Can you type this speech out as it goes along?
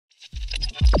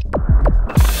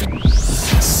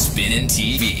Spinnin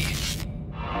TV.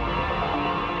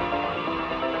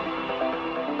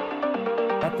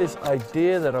 I had this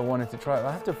idea that I wanted to try. I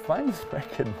have to find this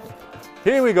record.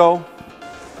 Here we go.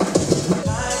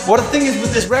 What the thing is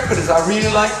with this record is I really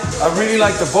like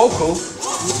the vocal.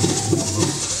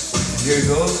 Here it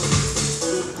goes.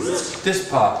 This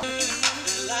part.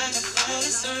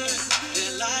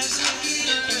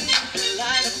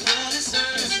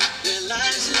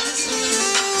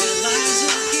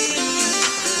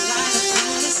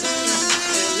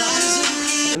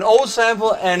 An old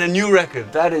sample and a new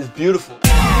record. That is beautiful.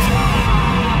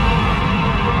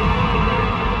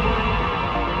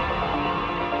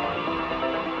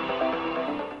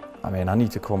 I mean, I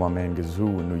need to call my man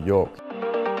Gazoo in New York.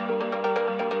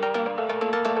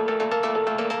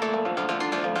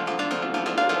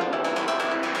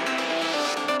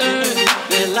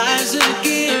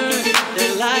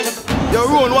 Yo,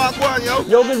 Rune, walk one, yo.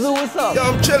 Yo, Gazoo, what's up? Yo,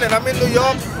 I'm chilling. I'm in New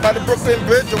York by the Brooklyn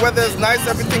Bridge. The weather is nice.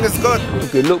 Everything is good.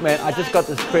 Okay, look, man, I just got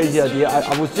this crazy idea.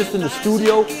 I was just in the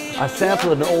studio. I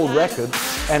sampled an old record,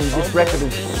 and this record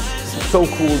is so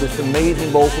cool. This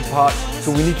amazing vocal part.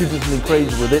 So we need to do something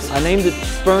crazy with it. I named it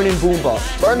Spinnin Boombox.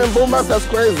 Spinnin Boombox, that's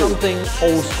crazy. Something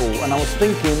old school. And I was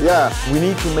thinking, we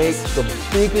need to make the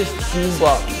biggest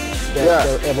boombox that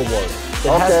there ever was.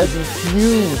 It has to be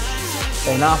huge.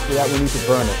 And after that, we need to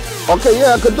burn it. Okay,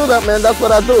 yeah, I could do that, man. That's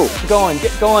what I do. Get going,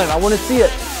 get going. I want to see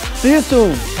it. See you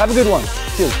soon. Have a good one.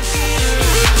 Cheers.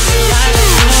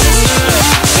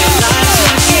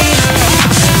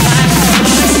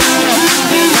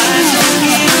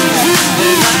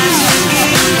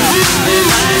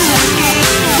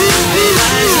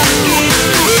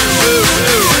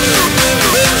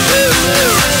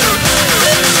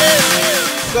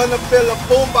 Gonna fill a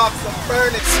boombox and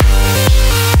burn it.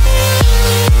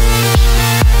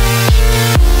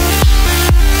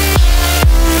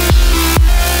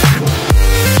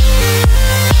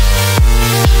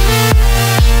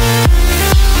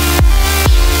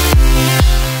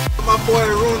 My boy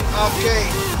Rune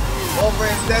over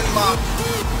in Denmark.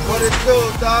 What it do,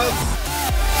 dog?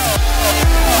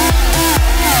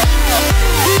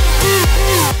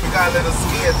 We got a little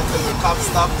scared because the cops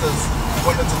stopped us.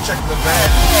 Wanted to check the van.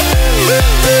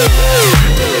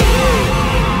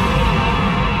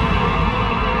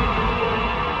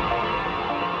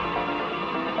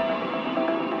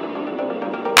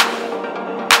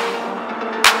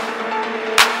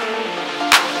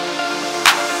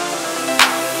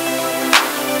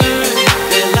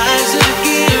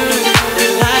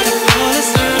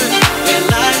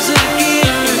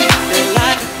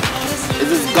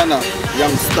 This is Gunna,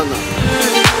 young stunner.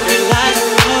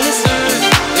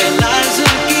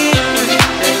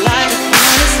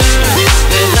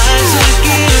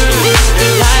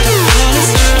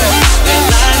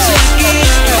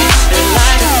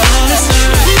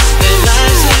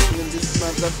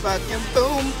 Fucking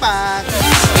boombox.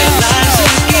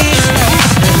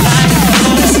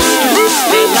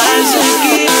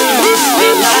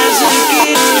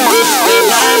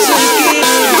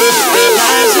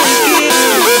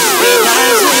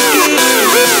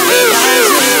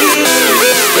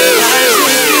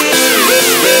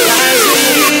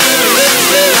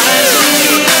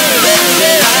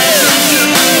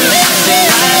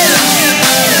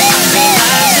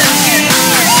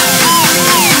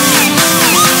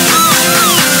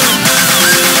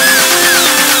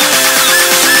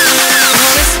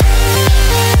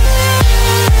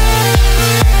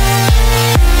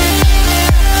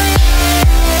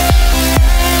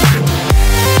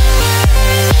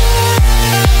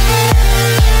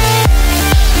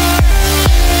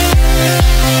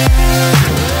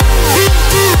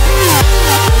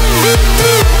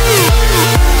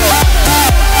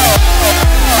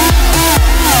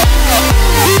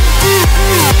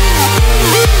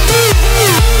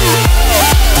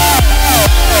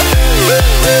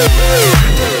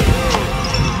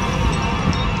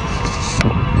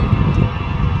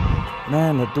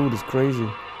 Man, that dude is crazy.